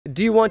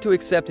Do you want to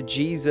accept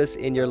Jesus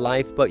in your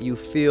life, but you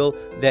feel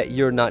that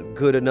you're not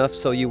good enough,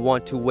 so you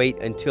want to wait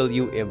until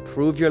you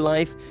improve your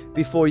life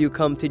before you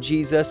come to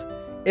Jesus?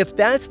 If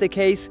that's the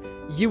case,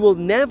 you will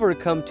never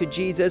come to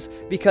Jesus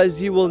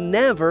because you will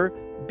never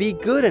be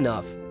good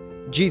enough.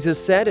 Jesus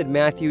said in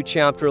Matthew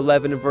chapter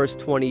 11, verse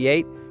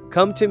 28,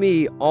 "Come to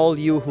me, all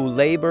you who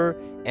labor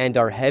and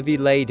are heavy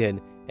laden,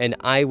 and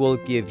I will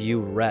give you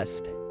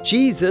rest."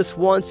 Jesus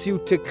wants you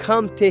to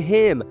come to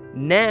Him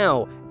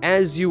now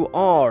as you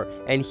are,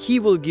 and He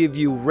will give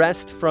you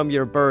rest from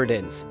your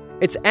burdens.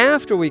 It's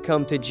after we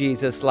come to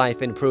Jesus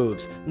life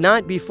improves,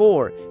 not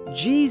before.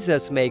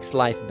 Jesus makes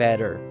life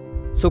better.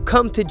 So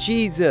come to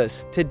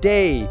Jesus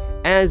today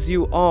as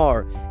you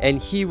are, and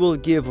He will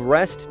give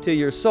rest to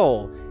your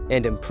soul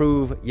and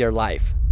improve your life.